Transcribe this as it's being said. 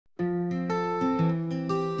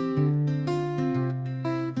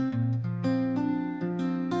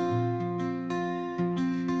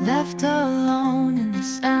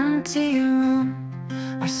empty room.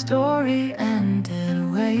 Our story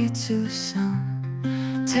ended way too soon.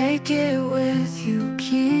 Take it with you,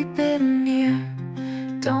 keep it near.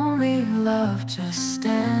 Don't leave love just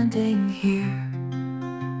standing here.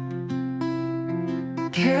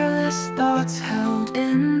 Careless thoughts held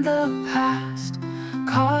in the past,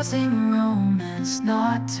 causing romance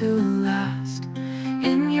not to last.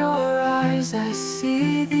 In your eyes I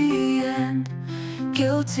see the end.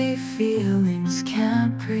 Guilty feelings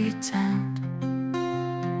can't pretend.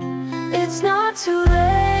 It's not too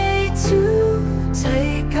late to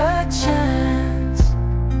take a chance.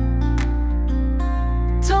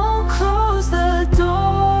 Don't close the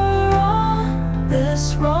door on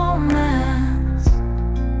this romance.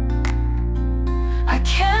 I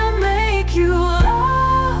can't make you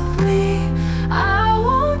love me, I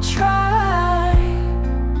won't try.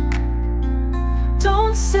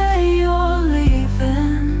 Don't say you're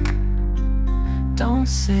leaving, don't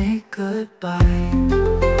say goodbye.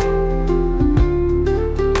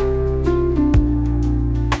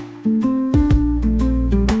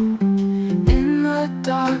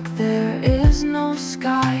 Dark, there is no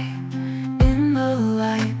sky. In the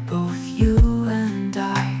light, both you and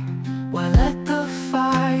I. Why let the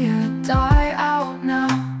fire die out now?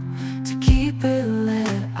 To keep it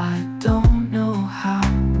lit, I don't know how.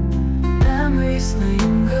 Memories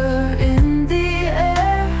linger in the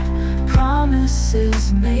air,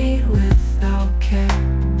 promises made without care.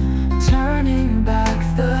 Turning back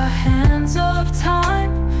the hands of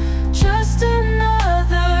time, just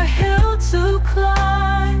another hill to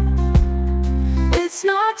climb. It's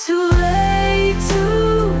not too late to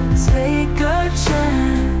take a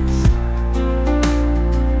chance.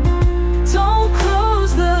 Don't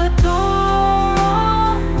close the door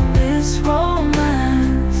on this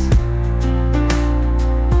romance.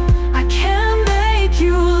 I can't make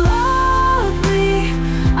you love me,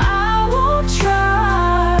 I won't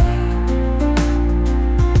try.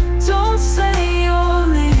 Don't say you're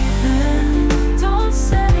leaving, don't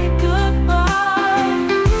say goodbye.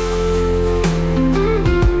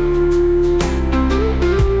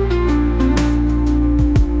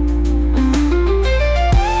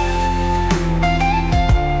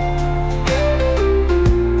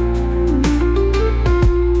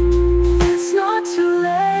 It's not too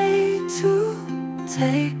late to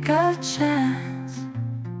take a chance.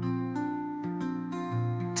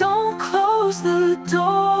 Don't close the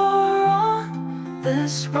door on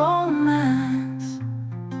this romance.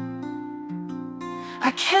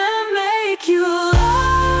 I can't make you